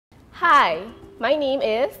Hi, my name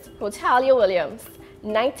is Rotalya Williams,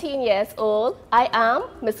 19 years old. I am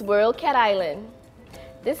Miss World Cat Island.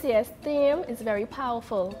 This year's theme is very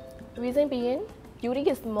powerful. Reason being, beauty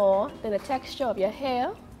is more than the texture of your hair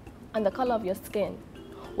and the color of your skin.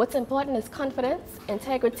 What's important is confidence,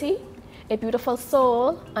 integrity, a beautiful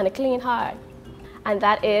soul, and a clean heart. And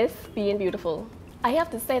that is being beautiful. I have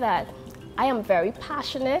to say that I am very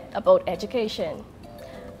passionate about education.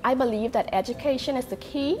 I believe that education is the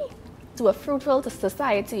key to a fruitful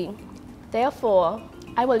society. Therefore,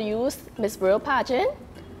 I will use Miss World Pageant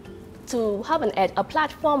to have a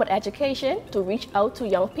platform of education to reach out to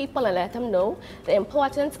young people and let them know the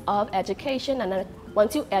importance of education, and that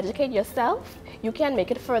once you educate yourself, you can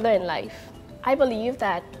make it further in life. I believe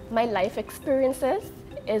that my life experiences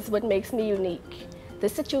is what makes me unique. The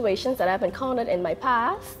situations that I've encountered in my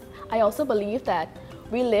past, I also believe that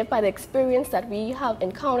we live by the experience that we have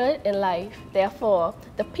encountered in life. Therefore,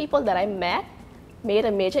 the people that I met made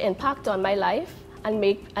a major impact on my life and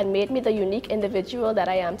made me the unique individual that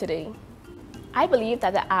I am today. I believe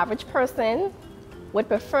that the average person would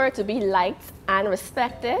prefer to be liked and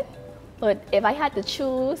respected, but if I had to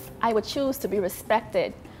choose, I would choose to be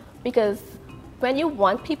respected, because when you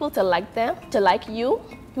want people to like you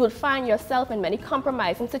would find yourself in many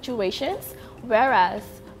compromising situations, whereas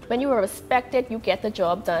when you are respected, you get the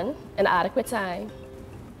job done in adequate time.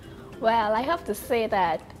 Well, I have to say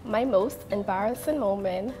that my most embarrassing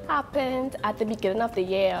moment happened at the beginning of the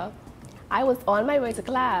year. I was on my way to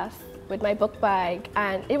class with my book bag,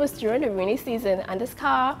 and it was during the rainy season, and this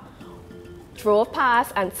car drove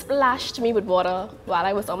past and splashed me with water while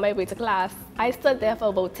I was on my way to class. I stood there for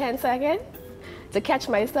about 10 seconds to catch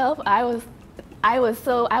myself. I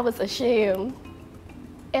was ashamed.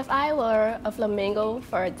 If I were a flamingo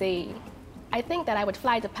for a day, I think that I would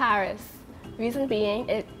fly to Paris. Reason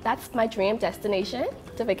being, that's my dream destination,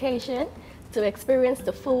 to vacation, to experience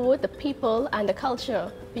the food, the people, and the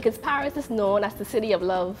culture, because Paris is known as the city of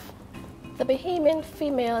love. The Bahamian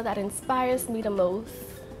female that inspires me the most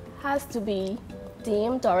has to be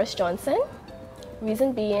Dame Doris Johnson.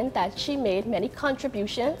 Reason being that she made many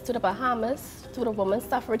contributions to the Bahamas, to the women's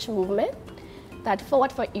suffrage movement, that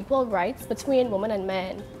fought for equal rights between women and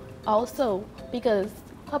men. Also, because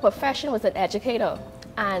her profession was an educator,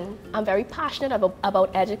 and I'm very passionate about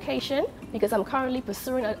education because I'm currently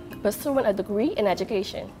pursuing a degree in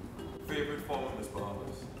education. Favorite form of Miss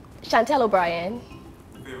Bahamas? Chantel O'Brien.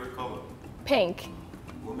 Favorite color? Pink.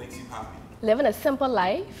 What makes you happy? Living a simple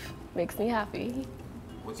life makes me happy.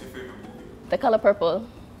 What's your favorite movie? The Color Purple.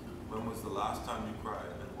 When was the last time you cried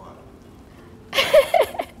and why?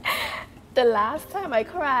 The last time I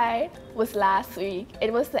cried was last week.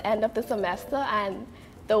 It was the end of the semester, and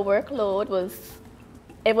the workload was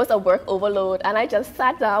a work overload, and I just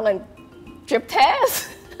sat down and dripped tears.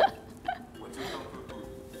 What's your comfort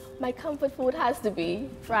food? My comfort food has to be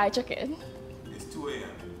fried chicken. It's 2 a.m.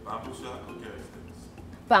 Bamboo shack or carrot sticks?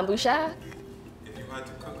 Bamboo shack. If you had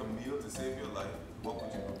to cook a meal to save your life, what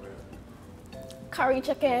would you prepare? Curry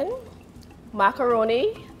chicken,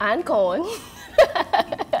 macaroni, and corn.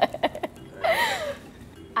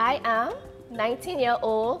 I am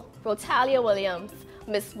 19-year-old Rotalya Williams,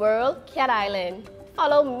 Miss World Cat Island.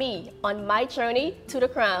 Follow me on my journey to the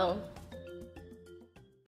crown.